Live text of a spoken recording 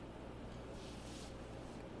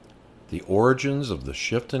The Origins of the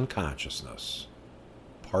Shift in Consciousness,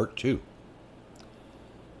 Part 2.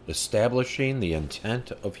 Establishing the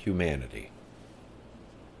Intent of Humanity.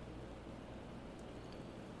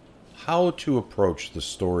 How to approach the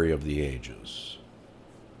story of the ages.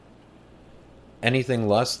 Anything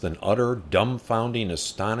less than utter, dumbfounding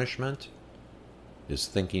astonishment is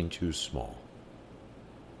thinking too small.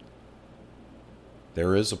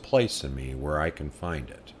 There is a place in me where I can find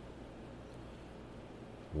it,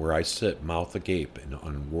 where I sit mouth agape in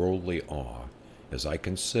unworldly awe as I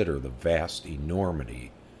consider the vast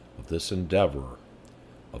enormity of this endeavor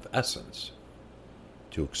of essence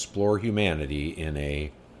to explore humanity in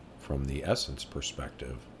a, from the essence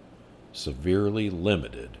perspective, severely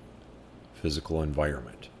limited physical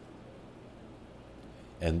environment.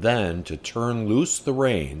 And then to turn loose the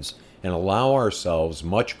reins and allow ourselves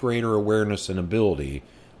much greater awareness and ability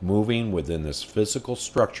moving within this physical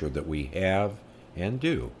structure that we have and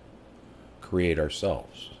do create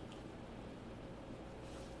ourselves.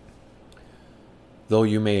 Though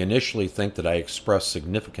you may initially think that I express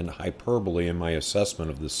significant hyperbole in my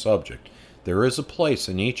assessment of this subject, there is a place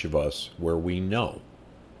in each of us where we know,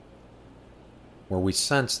 where we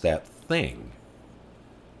sense that thing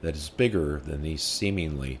that is bigger than these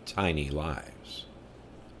seemingly tiny lives.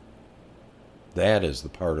 That is the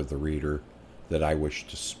part of the reader that I wish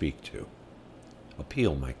to speak to,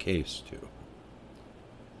 appeal my case to.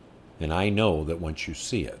 And I know that once you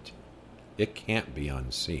see it, it can't be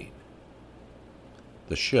unseen.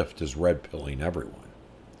 The shift is red-pilling everyone.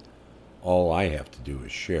 All I have to do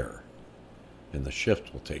is share, and the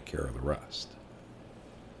shift will take care of the rest.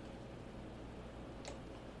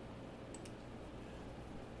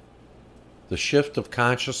 The shift of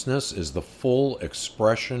consciousness is the full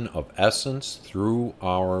expression of essence through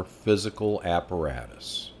our physical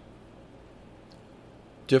apparatus.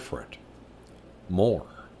 Different. More.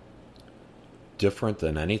 Different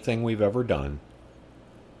than anything we've ever done.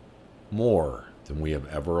 More than we have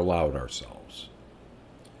ever allowed ourselves.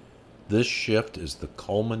 This shift is the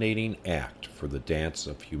culminating act for the dance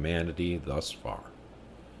of humanity thus far.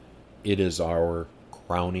 It is our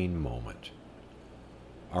crowning moment.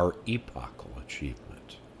 Our epochal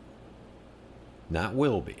achievement. Not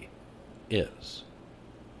will be, is,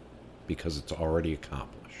 because it's already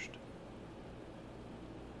accomplished.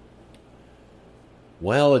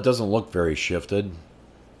 Well, it doesn't look very shifted.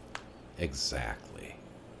 Exactly.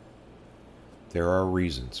 There are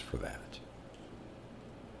reasons for that.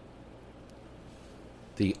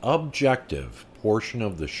 The objective portion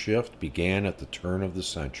of the shift began at the turn of the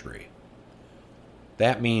century.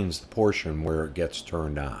 That means the portion where it gets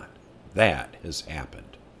turned on. That has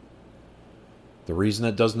happened. The reason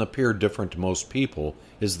it doesn't appear different to most people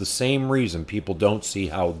is the same reason people don't see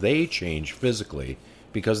how they change physically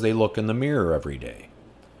because they look in the mirror every day.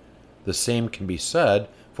 The same can be said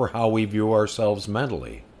for how we view ourselves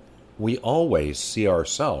mentally. We always see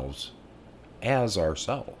ourselves as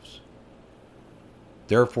ourselves.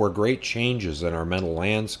 Therefore, great changes in our mental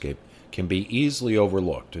landscape can be easily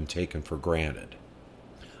overlooked and taken for granted.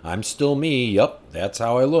 I'm still me, yup, that's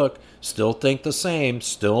how I look, still think the same,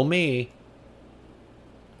 still me.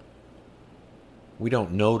 We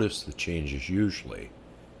don't notice the changes usually,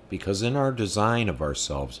 because in our design of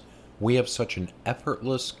ourselves, we have such an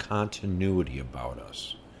effortless continuity about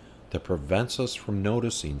us that prevents us from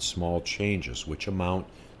noticing small changes which amount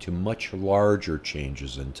to much larger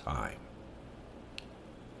changes in time.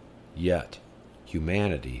 Yet,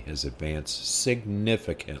 humanity has advanced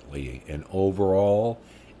significantly in overall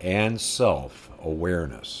and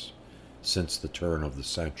self-awareness since the turn of the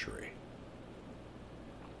century.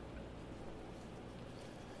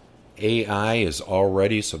 AI is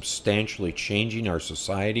already substantially changing our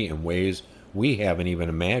society in ways we haven't even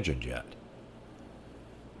imagined yet.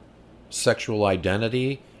 Sexual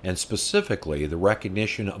identity, and specifically the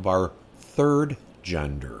recognition of our third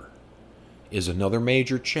gender, is another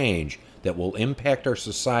major change that will impact our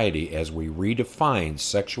society as we redefine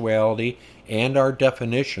sexuality and our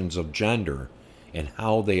definitions of gender and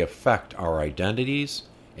how they affect our identities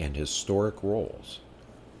and historic roles.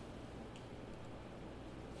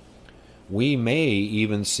 We may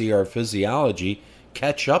even see our physiology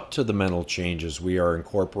catch up to the mental changes we are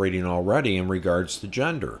incorporating already in regards to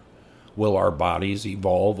gender. Will our bodies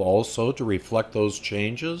evolve also to reflect those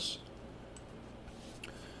changes?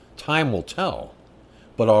 Time will tell,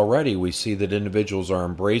 but already we see that individuals are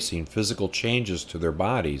embracing physical changes to their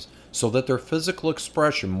bodies so that their physical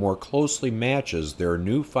expression more closely matches their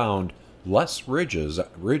newfound, less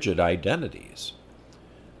rigid identities.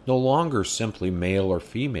 No longer simply male or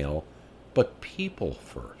female, but people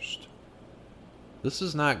first. This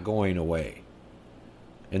is not going away.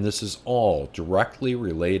 and this is all directly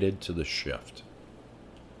related to the shift.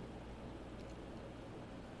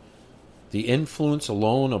 The influence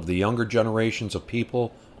alone of the younger generations of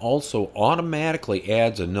people also automatically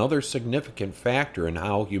adds another significant factor in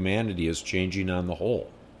how humanity is changing on the whole.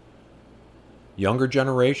 Younger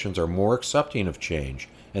generations are more accepting of change,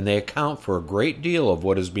 and they account for a great deal of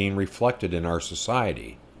what is being reflected in our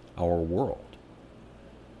society, our world.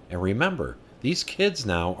 And remember, these kids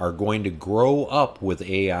now are going to grow up with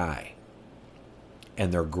AI,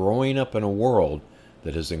 and they're growing up in a world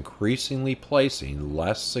that is increasingly placing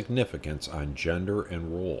less significance on gender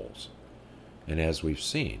and roles. And as we've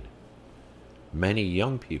seen, many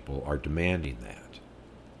young people are demanding that.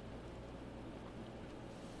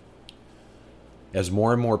 As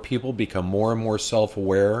more and more people become more and more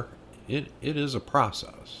self-aware, it is a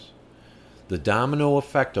process. The domino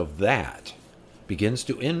effect of that begins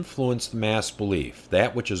to influence the mass belief,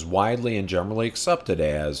 that which is widely and generally accepted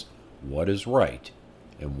as what is right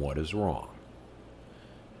and what is wrong.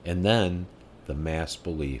 And then the mass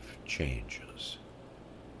belief changes.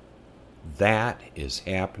 That is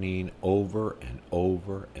happening over and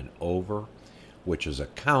over and over, which is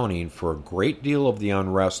accounting for a great deal of the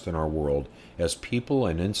unrest in our world as people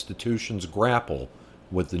and institutions grapple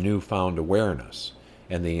with the newfound awareness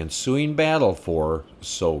and the ensuing battle for,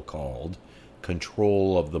 so-called,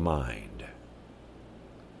 control of the mind.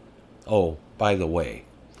 Oh, by the way,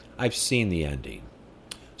 I've seen the ending.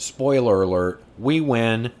 Spoiler alert, we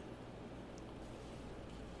win.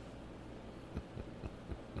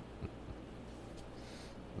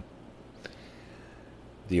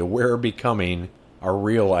 The aware becoming are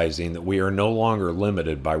realizing that we are no longer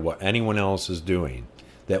limited by what anyone else is doing,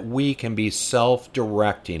 that we can be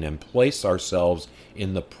self-directing and place ourselves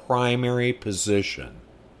in the primary position,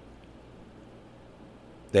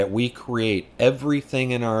 that we create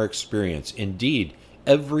everything in our experience, indeed,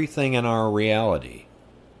 everything in our reality,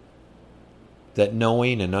 that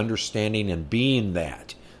knowing and understanding and being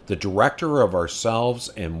that, the director of ourselves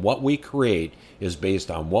and what we create is based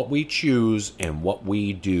on what we choose and what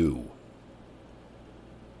we do.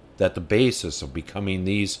 That the basis of becoming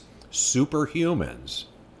these superhumans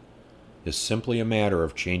is simply a matter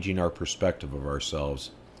of changing our perspective of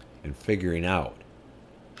ourselves and figuring out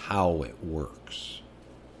how it works.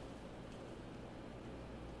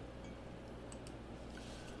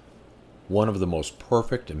 One of the most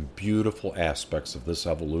perfect and beautiful aspects of this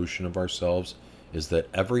evolution of ourselves is that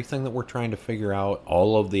everything that we're trying to figure out,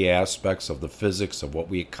 all of the aspects of the physics of what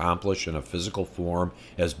we accomplish in a physical form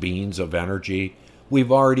as beings of energy,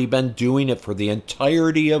 we've already been doing it for the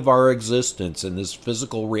entirety of our existence in this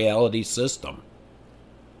physical reality system.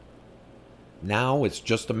 Now it's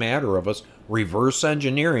just a matter of us reverse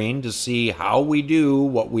engineering to see how we do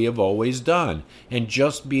what we have always done, and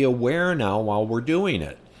just be aware now while we're doing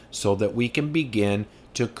it, so that we can begin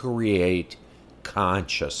to create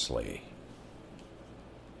consciously.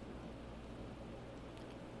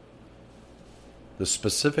 The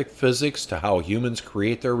specific physics to how humans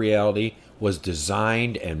create their reality was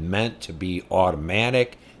designed and meant to be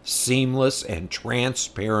automatic, seamless, and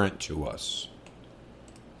transparent to us.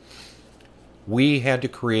 We had to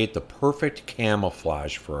create the perfect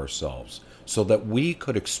camouflage for ourselves so that we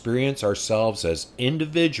could experience ourselves as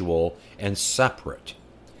individual and separate.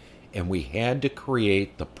 And we had to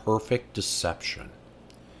create the perfect deception.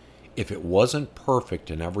 If it wasn't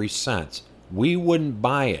perfect in every sense, we wouldn't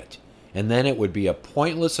buy it. And then it would be a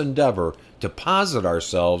pointless endeavor to posit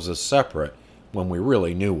ourselves as separate when we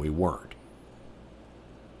really knew we weren't.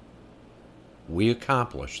 We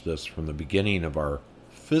accomplished this from the beginning of our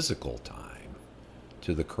physical time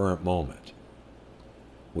to the current moment.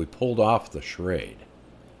 We pulled off the charade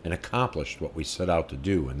and accomplished what we set out to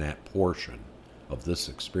do in that portion of this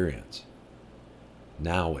experience.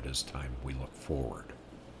 Now it is time we look forward.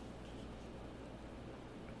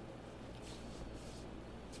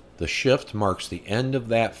 The shift marks the end of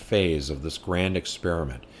that phase of this grand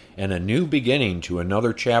experiment and a new beginning to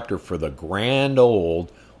another chapter for the grand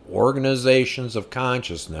old organizations of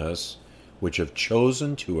consciousness which have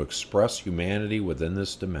chosen to express humanity within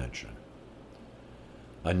this dimension.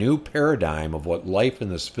 A new paradigm of what life in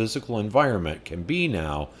this physical environment can be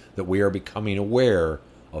now that we are becoming aware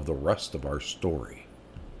of the rest of our story.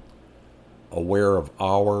 Aware of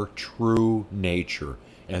our true nature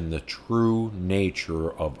and the true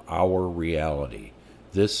nature of our reality,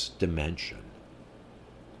 this dimension.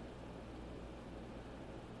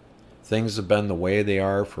 Things have been the way they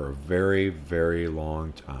are for a very, very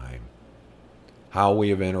long time. How we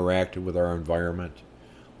have interacted with our environment,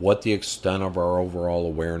 what the extent of our overall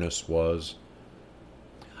awareness was,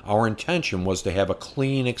 Our intention was to have a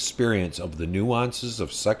clean experience of the nuances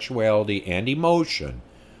of sexuality and emotion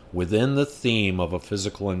within the theme of a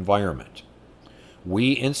physical environment.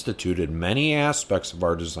 We instituted many aspects of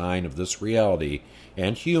our design of this reality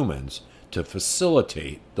and humans to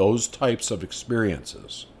facilitate those types of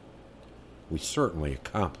experiences. We certainly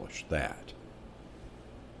accomplished that.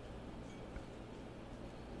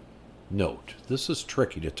 Note, this is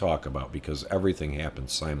tricky to talk about because everything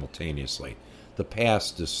happens simultaneously. The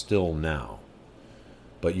past is still now.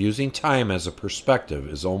 But using time as a perspective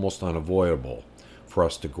is almost unavoidable for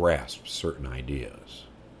us to grasp certain ideas.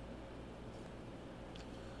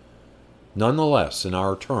 Nonetheless, in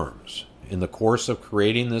our terms, in the course of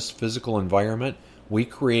creating this physical environment, we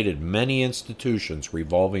created many institutions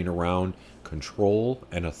revolving around control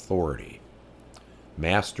and authority.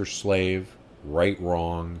 Master-slave,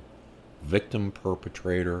 right-wrong,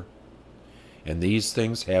 victim-perpetrator, and these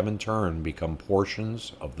things have in turn become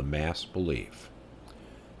portions of the mass belief.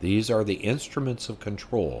 These are the instruments of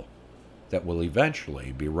control that will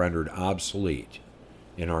eventually be rendered obsolete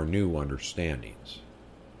in our new understandings.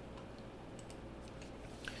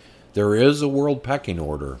 There is a world pecking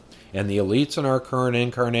order, and the elites in our current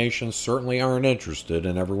incarnation certainly aren't interested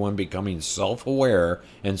in everyone becoming self-aware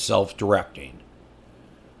and self-directing.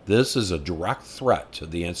 This is a direct threat to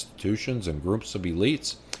the institutions and groups of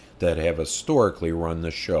elites that have historically run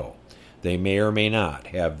the show. They may or may not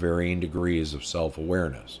have varying degrees of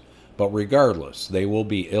self-awareness, but regardless, they will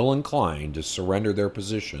be ill-inclined to surrender their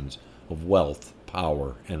positions of wealth,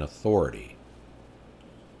 power, and authority.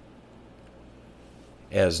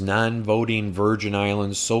 As non-voting Virgin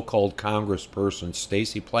Islands so-called congressperson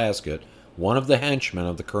Stacey Plaskett, one of the henchmen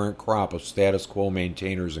of the current crop of status quo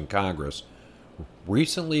maintainers in Congress,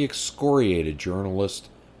 recently excoriated journalist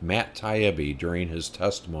Matt Taibbi during his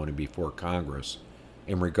testimony before Congress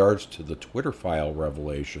in regards to the Twitter file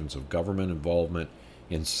revelations of government involvement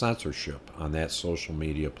in censorship on that social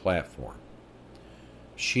media platform.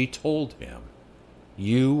 She told him,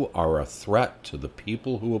 "You are a threat to the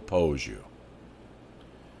people who oppose you,"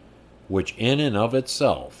 which in and of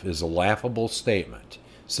itself is a laughable statement,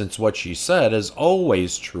 since what she said is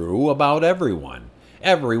always true about everyone.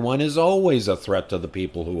 Everyone is always a threat to the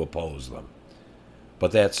people who oppose them.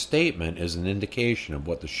 But that statement is an indication of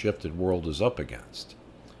what the shifted world is up against.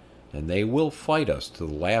 And they will fight us to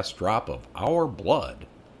the last drop of our blood.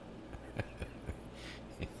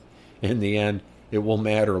 In the end, it will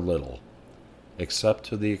matter little, except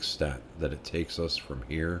to the extent that it takes us from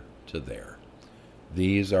here to there.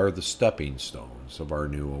 These are the stepping stones of our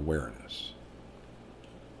new awareness.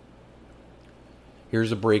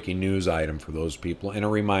 Here's a breaking news item for those people and a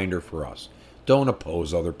reminder for us. Don't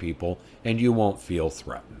oppose other people and you won't feel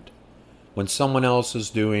threatened. When someone else is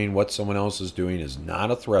doing what someone else is doing is not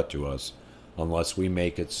a threat to us unless we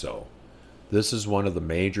make it so. This is one of the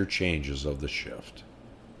major changes of the shift.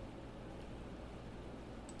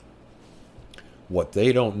 What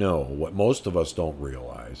they don't know, what most of us don't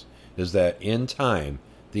realize, is that in time,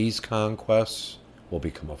 these conquests will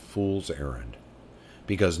become a fool's errand.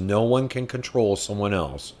 Because no one can control someone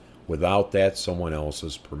else without that someone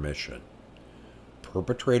else's permission.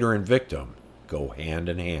 Perpetrator and victim go hand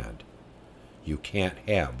in hand. You can't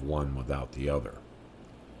have one without the other.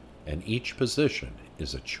 And each position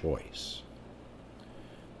is a choice.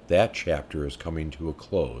 That chapter is coming to a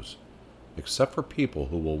close, except for people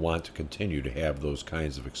who will want to continue to have those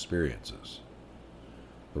kinds of experiences.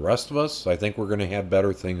 The rest of us, I think we're going to have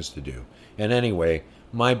better things to do. And anyway,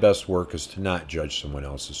 my best work is to not judge someone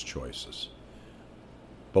else's choices.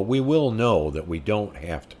 But we will know that we don't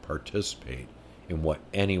have to participate in what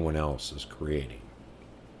anyone else is creating.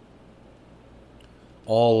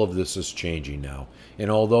 All of this is changing now, and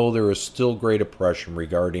although there is still great oppression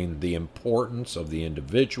regarding the importance of the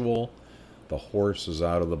individual, the horse is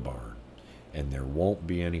out of the barn, and there won't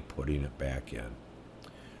be any putting it back in.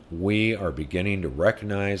 We are beginning to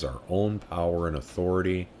recognize our own power and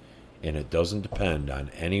authority, and it doesn't depend on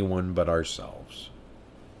anyone but ourselves.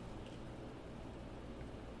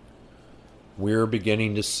 We're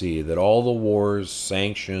beginning to see that all the wars,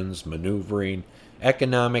 sanctions, maneuvering,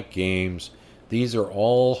 economic games, these are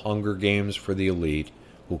all hunger games for the elite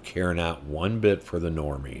who care not one bit for the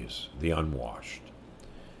normies, the unwashed.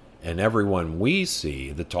 And everyone we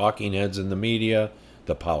see, the talking heads in the media,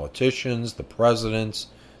 the politicians, the presidents,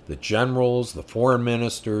 the generals, the foreign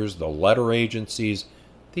ministers, the letter agencies,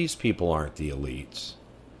 these people aren't the elites.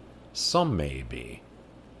 Some may be,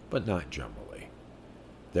 but not generally.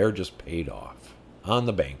 They're just paid off, on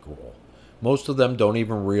the bankroll. Most of them don't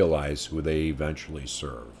even realize who they eventually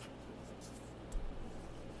serve.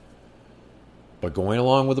 But going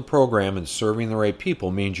along with the program and serving the right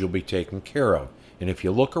people means you'll be taken care of. And if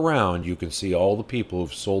you look around, you can see all the people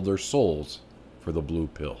who've sold their souls for the blue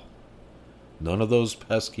pill. None of those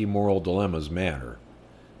pesky moral dilemmas matter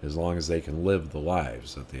as long as they can live the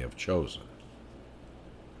lives that they have chosen.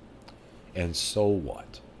 And so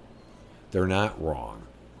what? They're not wrong.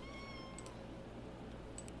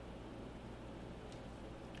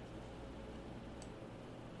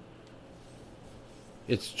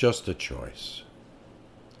 It's just a choice.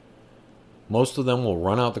 Most of them will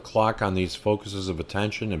run out the clock on these focuses of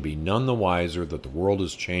attention and be none the wiser that the world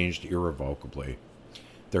has changed irrevocably.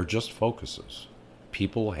 They're just focuses.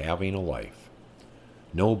 People having a life.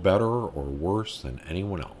 No better or worse than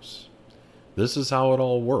anyone else. This is how it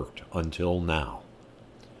all worked until now.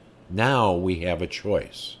 Now we have a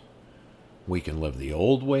choice. We can live the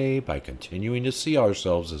old way by continuing to see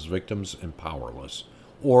ourselves as victims and powerless,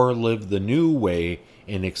 or live the new way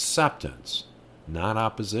in acceptance, not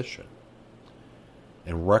opposition,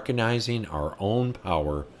 and recognizing our own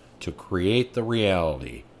power to create the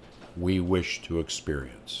reality we wish to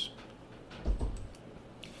experience.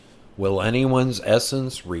 Will anyone's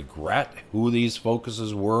essence regret who these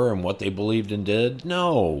focuses were and what they believed and did?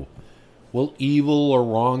 No. Will evil or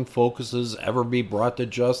wrong focuses ever be brought to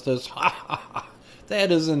justice? Ha ha ha!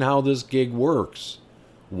 That isn't how this gig works.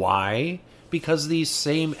 Why? Because these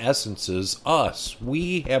same essences, us,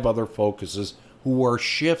 we have other focuses who are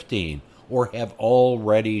shifting or have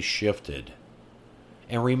already shifted.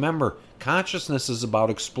 And remember, consciousness is about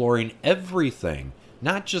exploring everything,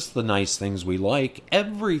 not just the nice things we like,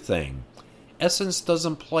 everything. Essence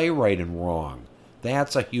doesn't play right and wrong.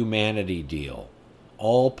 That's a humanity deal.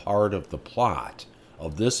 All part of the plot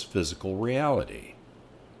of this physical reality.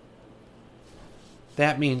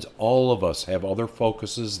 That means all of us have other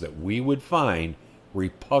focuses that we would find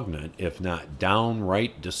repugnant, if not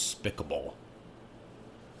downright despicable.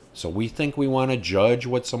 So we think we want to judge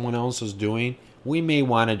what someone else is doing. We may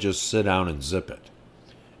want to just sit down and zip it.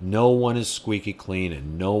 No one is squeaky clean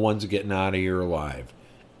and no one's getting out of here alive.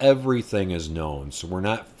 Everything is known, so we're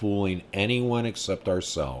not fooling anyone except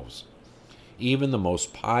ourselves. Even the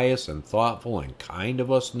most pious and thoughtful and kind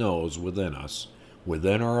of us knows within us,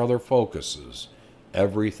 within our other focuses,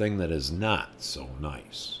 everything that is not so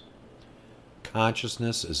nice.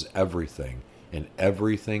 Consciousness is everything, and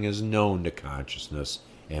everything is known to consciousness,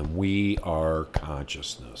 and we are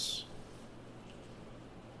consciousness.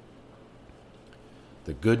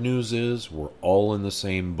 The good news is we're all in the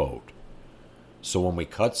same boat. So when we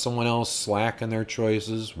cut someone else slack in their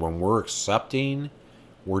choices, when we're accepting,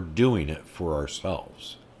 we're doing it for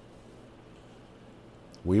ourselves.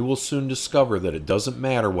 We will soon discover that it doesn't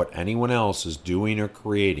matter what anyone else is doing or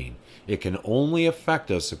creating. It can only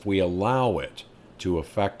affect us if we allow it to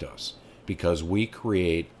affect us, because we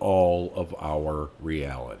create all of our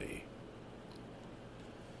reality.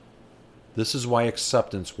 This is why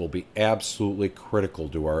acceptance will be absolutely critical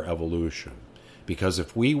to our evolution, because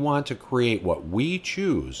if we want to create what we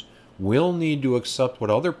choose, we'll need to accept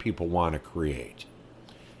what other people want to create.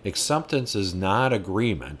 Acceptance is not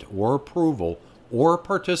agreement or approval or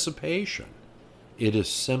participation. It is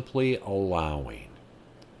simply allowing.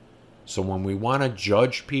 So when we want to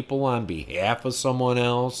judge people on behalf of someone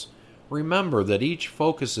else, remember that each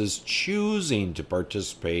focus is choosing to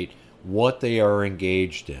participate what they are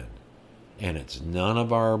engaged in. And it's none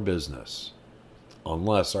of our business,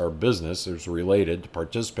 unless our business is related to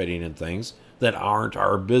participating in things that aren't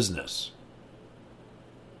our business.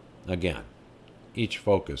 Again, each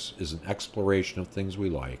focus is an exploration of things we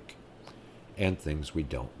like and things we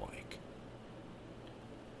don't like.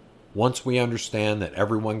 Once we understand that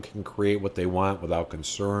everyone can create what they want without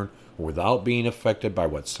concern or without being affected by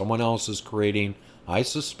what someone else is creating, I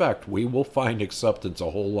suspect we will find acceptance a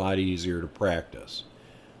whole lot easier to practice.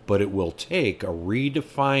 But it will take a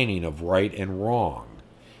redefining of right and wrong,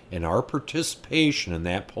 and our participation in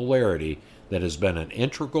that polarity that has been an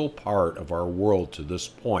integral part of our world to this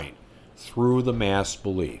point through the mass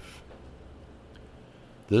belief.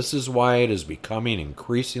 This is why it is becoming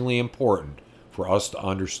increasingly important for us to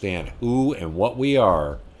understand who and what we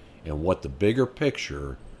are and what the bigger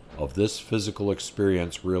picture of this physical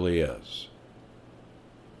experience really is.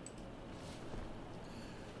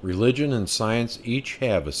 Religion and science each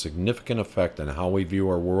have a significant effect on how we view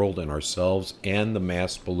our world and ourselves and the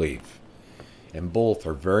mass belief, and both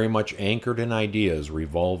are very much anchored in ideas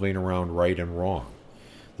revolving around right and wrong.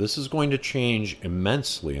 This is going to change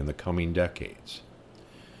immensely in the coming decades.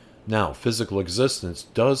 Now, physical existence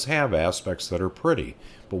does have aspects that are pretty,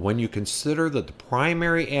 but when you consider that the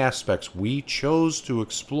primary aspects we chose to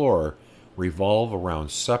explore revolve around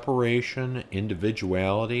separation,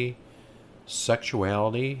 individuality,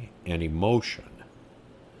 sexuality, and emotion.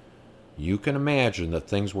 You can imagine that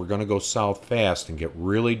things were going to go south fast and get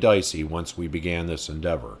really dicey once we began this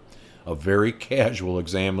endeavor. A very casual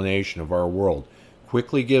examination of our world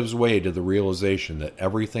quickly gives way to the realization that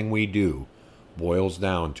everything we do boils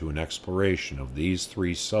down to an exploration of these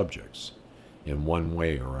three subjects in one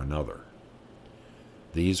way or another.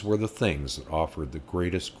 These were the things that offered the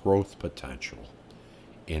greatest growth potential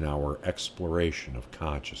in our exploration of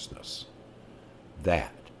consciousness.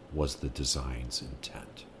 That was the design's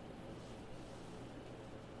intent.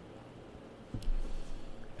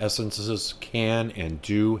 Essences can and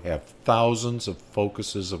do have thousands of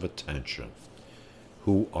focuses of attention,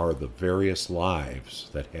 who are the various lives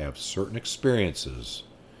that have certain experiences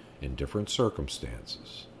in different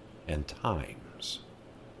circumstances and times.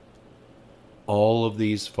 All of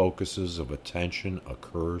these focuses of attention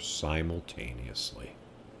occur simultaneously.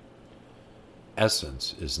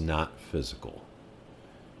 Essence is not physical.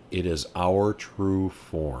 It is our true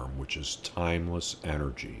form, which is timeless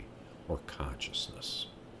energy or consciousness.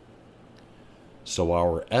 So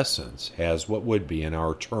our essence has what would be, in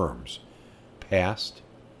our terms, past,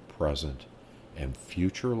 present, and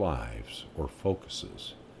future lives or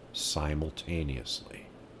focuses simultaneously.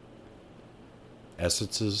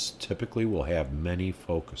 Essences typically will have many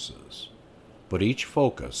focuses, but each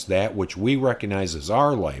focus, that which we recognize as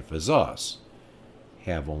our life, as us,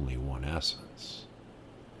 have only one essence.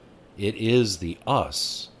 It is the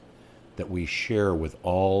us that we share with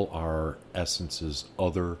all our essence's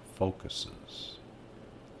other focuses.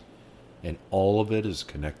 And all of it is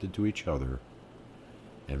connected to each other,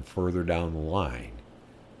 and further down the line,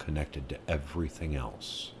 connected to everything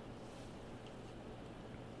else.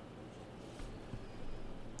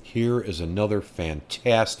 Here is another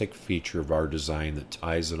fantastic feature of our design that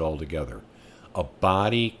ties it all together. A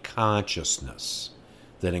body consciousness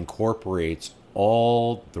that incorporates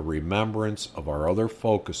all the remembrance of our other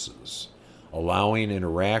focuses, allowing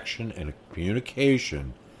interaction and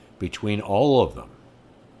communication between all of them,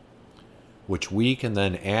 which we can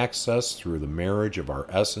then access through the marriage of our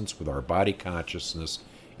essence with our body consciousness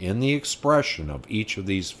in the expression of each of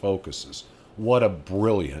these focuses. What a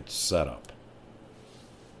brilliant setup.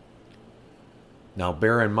 Now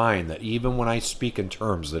bear in mind that even when I speak in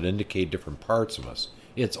terms that indicate different parts of us,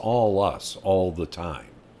 it's all us all the time.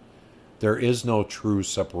 There is no true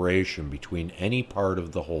separation between any part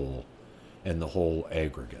of the whole and the whole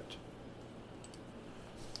aggregate.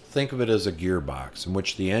 Think of it as a gearbox in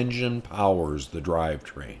which the engine powers the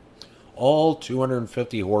drivetrain. All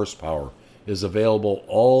 250 horsepower is available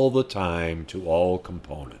all the time to all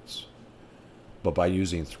components. But by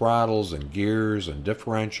using throttles and gears and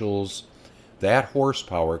differentials, that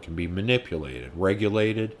horsepower can be manipulated,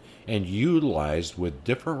 regulated, and utilized with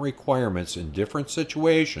different requirements in different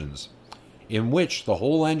situations in which the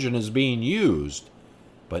whole engine is being used,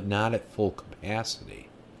 but not at full capacity.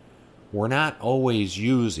 We're not always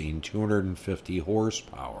using 250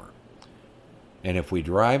 horsepower. And if we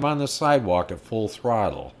drive on the sidewalk at full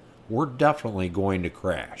throttle, we're definitely going to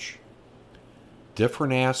crash.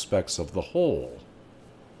 Different aspects of the whole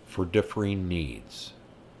for differing needs.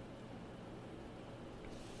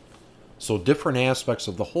 So different aspects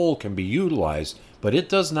of the whole can be utilized, but it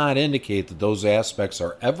does not indicate that those aspects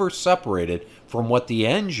are ever separated from what the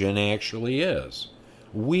engine actually is.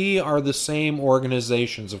 We are the same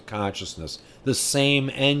organizations of consciousness, the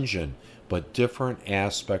same engine, but different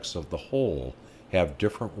aspects of the whole have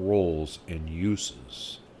different roles and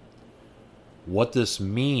uses. What this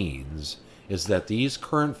means is that these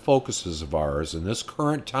current focuses of ours in this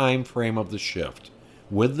current time frame of the shift,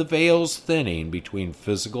 with the veils thinning between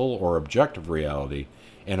physical or objective reality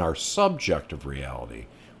and our subjective reality,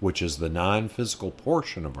 which is the non-physical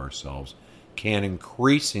portion of ourselves, can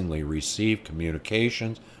increasingly receive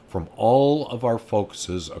communications from all of our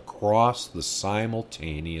focuses across the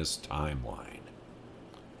simultaneous timeline.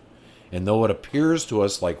 And though it appears to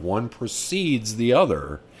us like one precedes the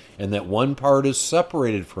other, and that one part is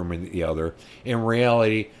separated from the other, in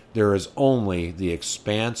reality, there is only the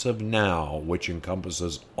expansive now, which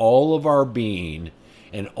encompasses all of our being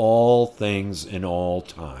and all things in all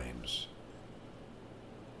times.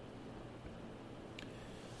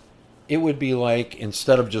 It would be like,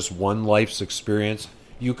 instead of just one life's experience,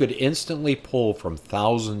 you could instantly pull from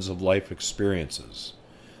thousands of life experiences.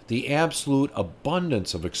 The absolute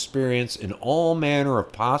abundance of experience in all manner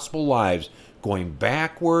of possible lives, going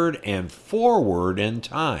backward and forward in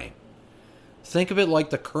time. Think of it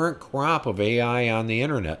like the current crop of AI on the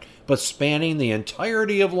internet, but spanning the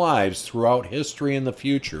entirety of lives throughout history and the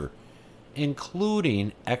future,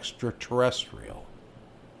 including extraterrestrial.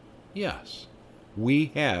 Yes,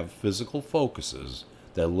 We have physical focuses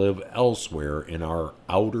that live elsewhere in our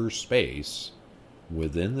outer space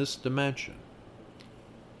within this dimension,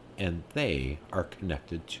 and they are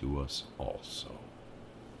connected to us also.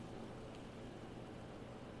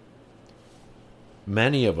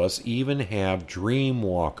 Many of us even have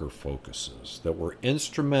dreamwalker focuses that were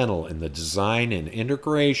instrumental in the design and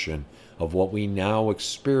integration of what we now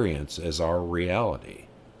experience as our reality.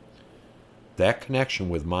 That connection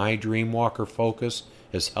with my dreamwalker focus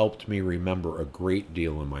has helped me remember a great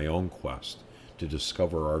deal in my own quest to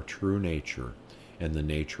discover our true nature and the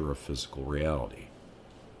nature of physical reality.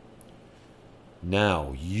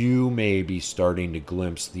 Now you may be starting to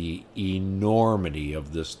glimpse the enormity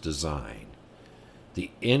of this design,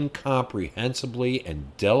 the incomprehensibly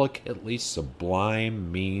and delicately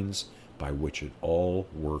sublime means by which it all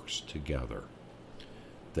works together,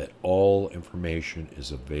 that all information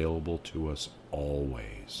is available to us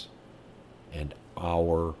always, and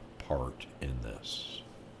our part in this.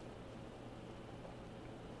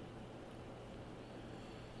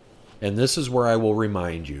 And this is where I will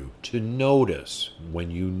remind you to notice when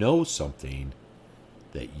you know something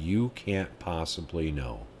that you can't possibly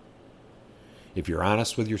know. If you're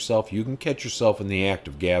honest with yourself, you can catch yourself in the act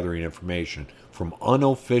of gathering information from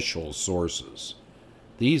unofficial sources.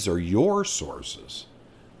 These are your sources.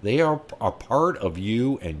 They are a part of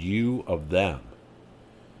you and you of them.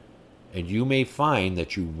 And you may find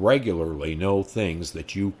that you regularly know things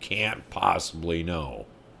that you can't possibly know.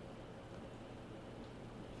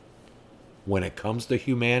 When it comes to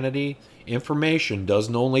humanity, information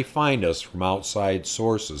doesn't only find us from outside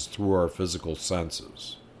sources through our physical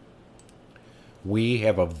senses. We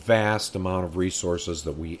have a vast amount of resources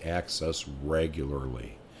that we access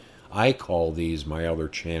regularly. I call these my other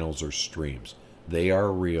channels or streams. They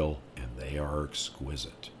are real and they are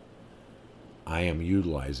exquisite. I am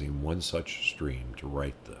utilizing one such stream to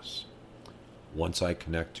write this. Once I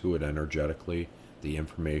connect to it energetically, the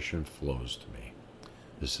information flows to me.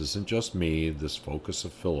 This isn't just me, this focus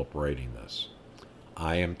of Philip writing this.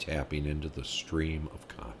 I am tapping into the stream of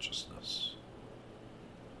consciousness.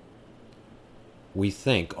 We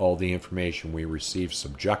think all the information we receive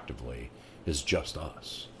subjectively is just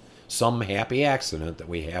us. Some happy accident that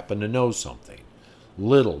we happen to know something.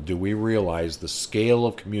 Little do we realize the scale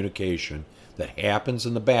of communication that happens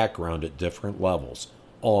in the background at different levels,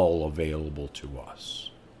 all available to us.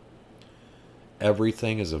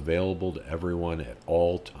 Everything is available to everyone at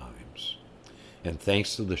all times. And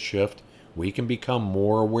thanks to the shift, we can become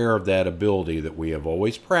more aware of that ability that we have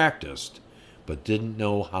always practiced, but didn't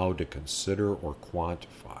know how to consider or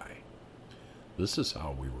quantify. This is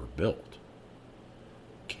how we were built.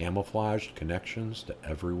 Camouflaged connections to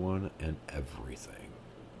everyone and everything.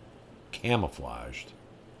 Camouflaged,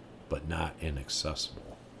 but not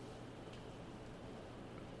inaccessible.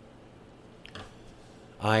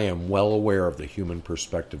 I am well aware of the human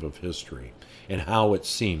perspective of history and how it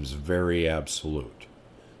seems very absolute,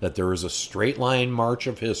 that there is a straight line march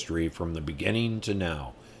of history from the beginning to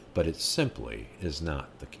now, but it simply is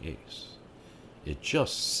not the case. It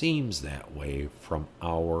just seems that way from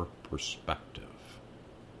our perspective.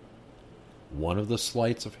 One of the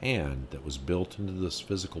sleights of hand that was built into this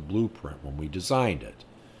physical blueprint when we designed it,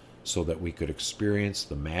 so that we could experience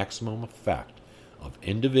the maximum effect of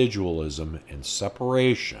individualism and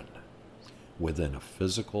separation within a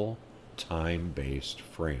physical, time-based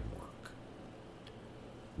framework.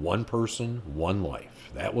 One person, one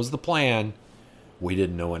life. That was the plan. We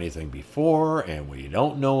didn't know anything before, and we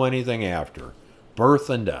don't know anything after.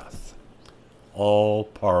 Birth and death. All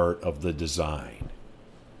part of the design.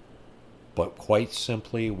 But quite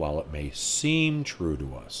simply, while it may seem true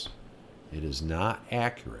to us, it is not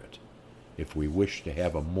accurate if we wish to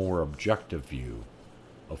have a more objective view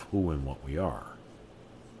of who and what we are.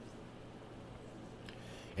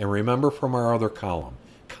 And remember from our other column,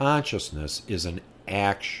 consciousness is an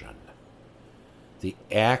action. The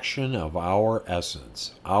action of our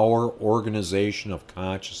essence, our organization of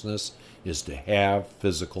consciousness, is to have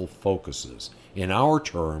physical focuses. In our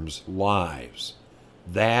terms, lives.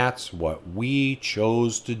 That's what we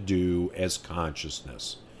chose to do as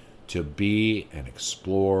consciousness, to be and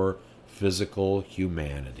explore physical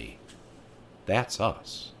humanity. That's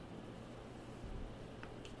us.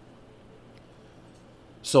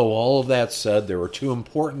 So all of that said, there are two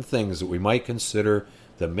important things that we might consider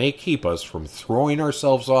that may keep us from throwing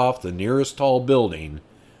ourselves off the nearest tall building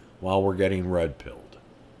while we're getting red-pilled.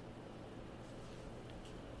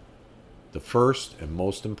 The first and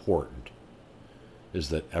most important is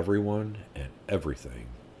that everyone and everything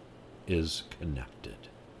is connected.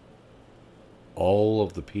 All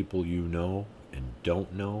of the people you know and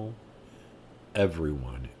don't know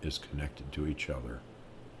Everyone is connected to each other.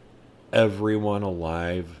 Everyone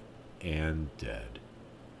alive and dead.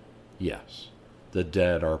 Yes, the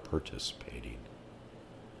dead are participating.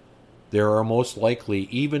 There are most likely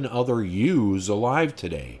even other yous alive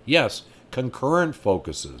today. Yes, concurrent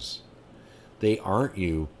focuses. They aren't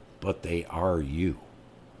you, but they are you.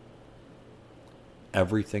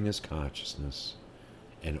 Everything is consciousness,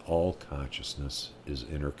 and all consciousness is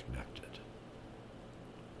interconnected.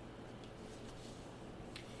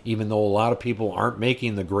 Even though a lot of people aren't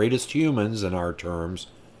making the greatest humans in our terms,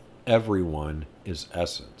 everyone is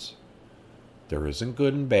essence. There isn't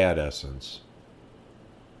good and bad essence.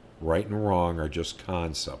 Right and wrong are just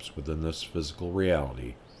concepts within this physical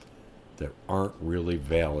reality that aren't really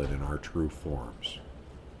valid in our true forms.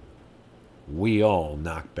 We all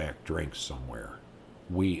knock back drinks somewhere.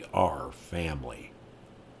 We are family.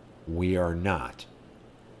 We are not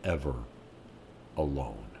ever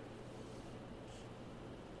alone.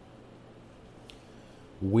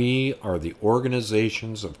 We are the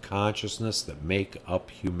organizations of consciousness that make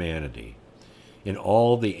up humanity. In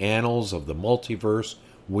all the annals of the multiverse,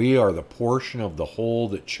 we are the portion of the whole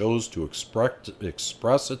that chose to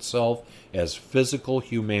express itself as physical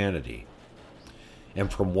humanity.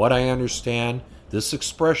 And from what I understand, this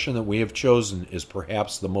expression that we have chosen is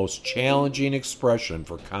perhaps the most challenging expression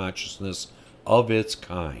for consciousness of its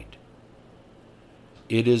kind.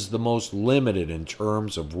 It is the most limited in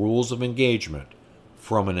terms of rules of engagement,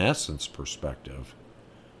 from an essence perspective,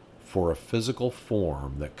 for a physical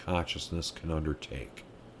form that consciousness can undertake.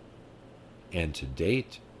 And to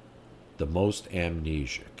date, the most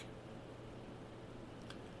amnesic.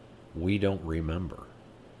 We don't remember.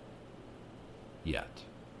 Yet.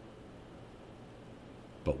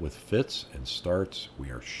 But with fits and starts, we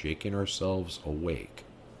are shaking ourselves awake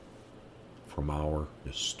from our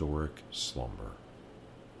historic slumber.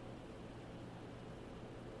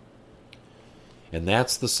 And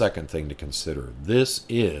that's the second thing to consider. This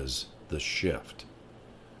is the shift.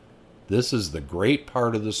 This is the great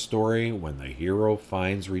part of the story when the hero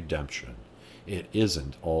finds redemption. It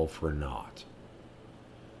isn't all for naught.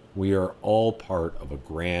 We are all part of a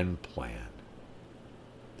grand plan,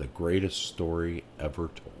 the greatest story ever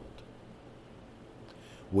told.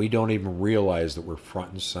 We don't even realize that we're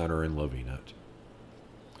front and center in living it.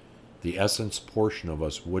 The essence portion of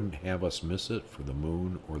us wouldn't have us miss it for the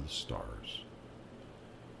moon or the stars.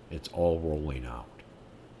 It's all rolling out.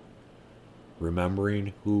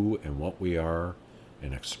 Remembering who and what we are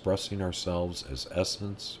and expressing ourselves as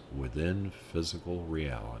essence within physical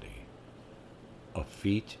reality. A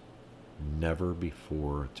feat never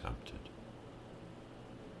before attempted.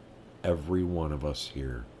 Every one of us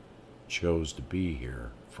here chose to be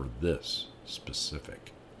here for this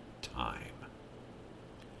specific time.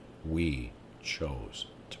 We chose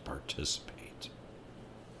to participate.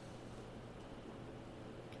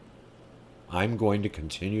 I'm going to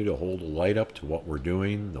continue to hold a light up to what we're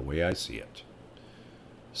doing the way I see it.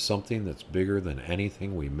 Something that's bigger than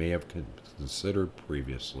anything we may have considered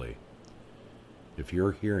previously. If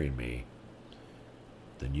you're hearing me,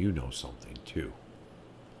 then you know something too.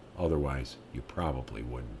 Otherwise, you probably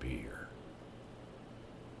wouldn't be here.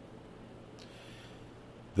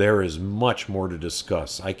 There is much more to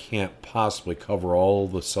discuss. I can't possibly cover all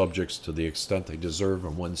the subjects to the extent they deserve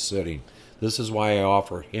in one sitting. This is why I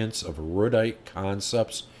offer hints of erudite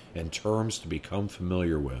concepts and terms to become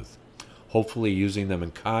familiar with. Hopefully using them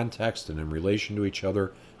in context and in relation to each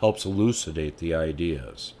other helps elucidate the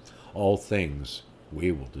ideas. All things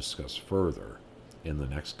we will discuss further in the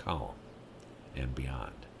next column and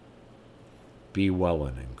beyond. Be well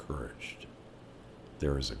and encouraged.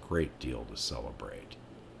 There is a great deal to celebrate.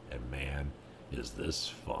 And man, is this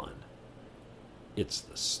fun. It's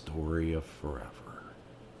the story of forever.